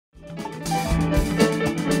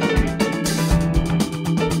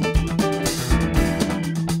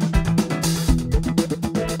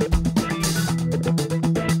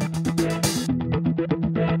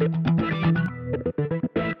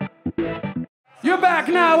You're back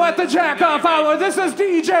now at the Jack-Off Hour. This is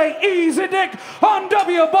DJ Easy Dick on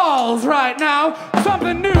W Balls right now.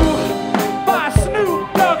 Something new by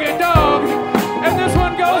Snoop Doggy Dogg. And this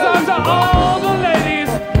one goes on to all the ladies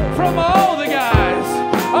from all the guys.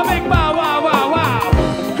 A big bow, wow, wow, wow.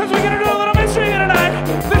 Because we're going to do a little mystery here tonight.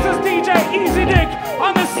 This is DJ Easy Dick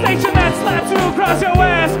on the station that slaps you across your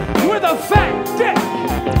ass with a fat dick.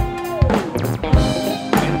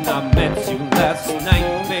 When I met you last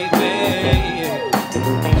night, baby,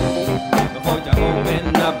 before you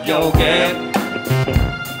open up your gate,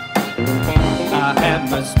 I had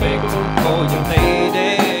respect for you,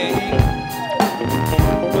 lady,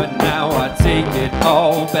 but now I take it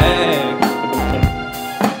all back,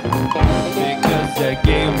 because you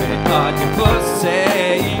gave me all your pussy,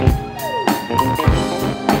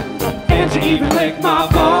 and you even lick my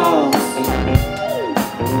balls.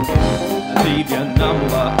 Leave your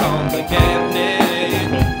number on the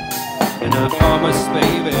cabinet, and I promise,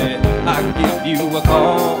 baby, I'll give you a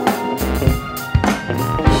call.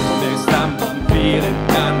 Next time I'm feeling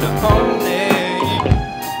kinda horny,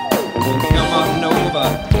 well, come on over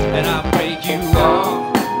and I'll break you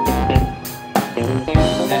off.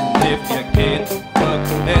 And if you can't fuck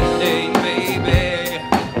that day, baby,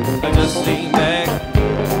 just lean back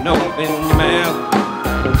and open your mouth,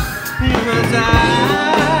 'cause I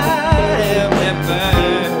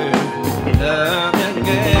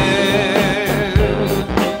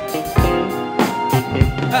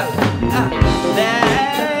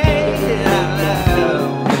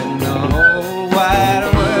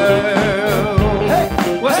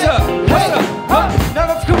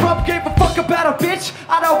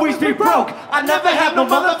I'd always be broke. I never have no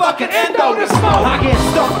motherfucking endo to smoke. I get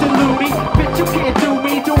stuffed and loony. Bitch, you can't do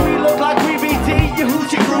me. Do we look like we BT? You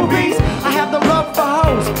hoochie groupies. I have the love for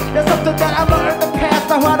hoes. That's something that I learned in the past.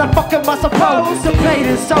 Now how the fuck am I supposed to play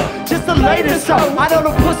this so? Just the latest so. I know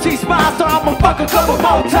the pussy's mine, so I'ma fuck a couple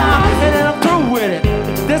more times, and then I'm through with it.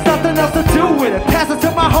 There's nothing else to do with it. Pass it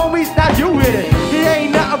to my homies, now you with it. It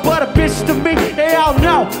ain't nothing but a bitch to me. They all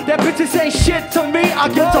know that bitches ain't shit to me. I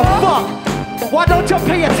give a fuck. Why don't you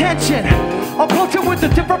pay attention? Approach it with a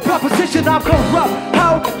different proposition. I'm corrupt.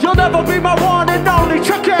 How? You'll never be my one and only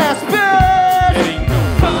trick ass bitch. It ain't no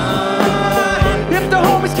fun if the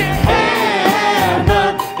homies can't have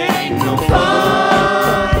none. It ain't no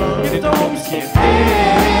fun if the homies can't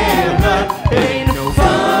have none. It ain't no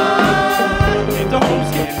fun if the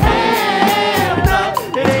homies can't have none.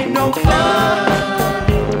 It ain't no fun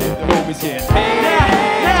if the homies can't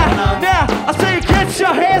have none. Now, I say get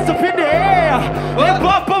your hands up in the air. And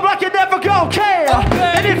bump them like you never gon' care.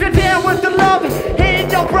 Okay. And if you're down with the love in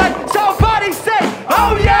your breath, somebody say,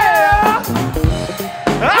 oh yeah!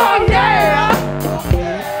 Oh yeah!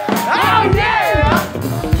 Oh yeah!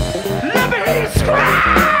 Let me hear you scream!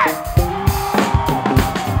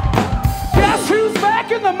 Guess who's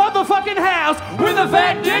back in the motherfucking house with a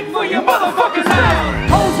fat dick for your motherfucking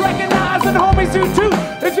house? Hoes recognize and homies do too.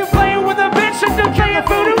 If you're playing with a bitch and you're playing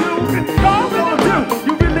voodoo, all gonna do,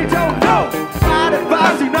 you really don't know. I'd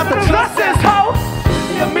advise you not to trust this hoe.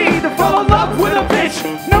 You mean to fall in love with a bitch,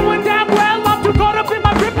 knowing damn well I'm too caught up in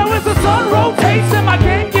my grip. Now as the sun rotates and my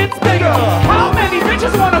game gets bigger, how many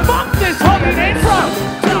bitches wanna fuck this homie named Prah?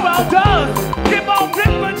 Too well does. Keep on grip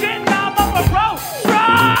legit, now I'm up a bro.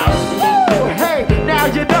 Hey, now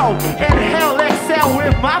you know. Inhale, exhale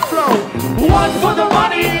with my flow. One for the